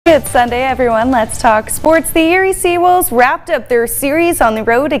Good Sunday, everyone. Let's talk sports. The Erie SeaWolves wrapped up their series on the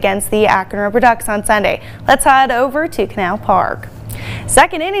road against the RubberDucks on Sunday. Let's head over to Canal Park.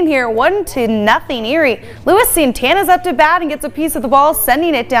 Second inning here, 1-0 Erie. Luis Santana's up to bat and gets a piece of the ball,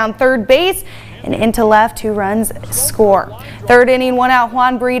 sending it down third base and into left. 2 runs score. Third inning, 1 out.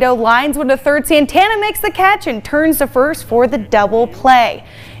 Juan Burrito lines one to third. Santana makes the catch and turns to first for the double play.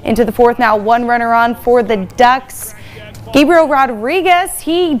 Into the fourth now, 1 runner on for the Ducks. Gabriel Rodriguez,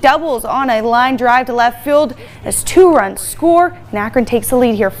 he doubles on a line drive to left field as 2 runs score, and Akron takes the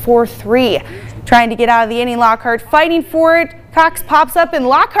lead here 4-3. Trying to get out of the inning, Lockhart fighting for it. Cox pops up and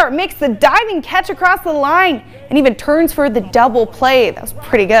Lockhart makes the diving catch across the line and even turns for the double play. That was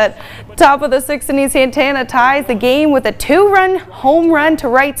pretty good. Top of the 6th inning, Santana ties the game with a 2-run home run to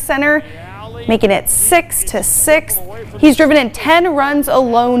right center, making it 6-6. He's driven in 10 runs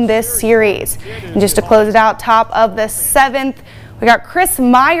alone this series. And just to close it out, top of the 7th, we got Chris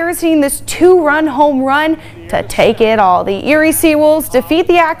Myers hitting this 2-run home run to take it all. The Erie SeaWolves defeat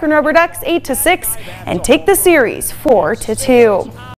the Akron RubberDucks 8-6 and take the series 4-2.